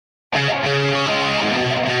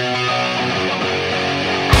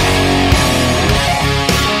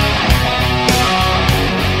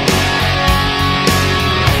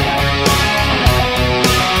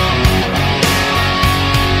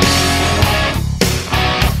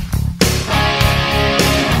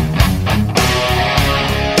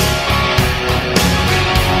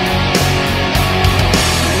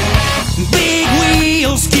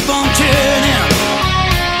Keep on turning,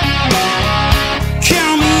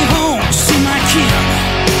 carry me home to see my kin.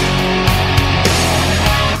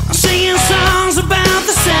 I'm singing songs about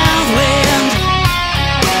the Southland.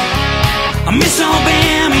 I miss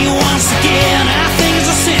Alabama once again. I think it's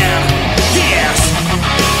a sin. Yes.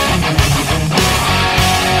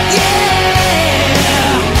 Yeah.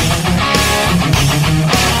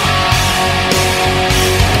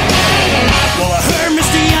 Well, I heard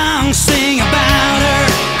Mr. Young sing about her.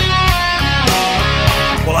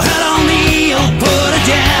 Well, I heard O'Neill put her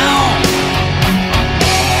down.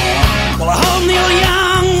 Well, I hope Neil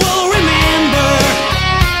Young will remember.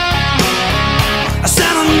 A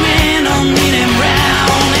silent man don't need him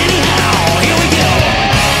round. Anyhow, here we go.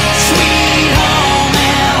 Sweet home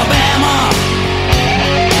Alabama,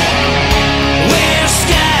 where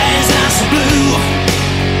skies are so blue.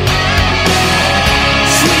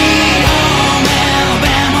 Sweet home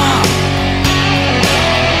Alabama,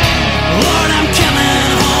 Lord, I'm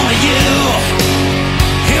coming home to you.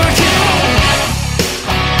 Here we go.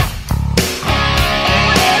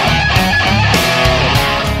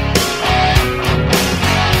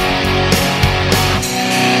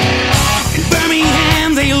 In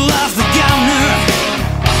Birmingham they lost the governor.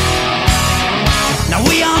 Now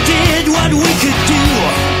we all did what we could do.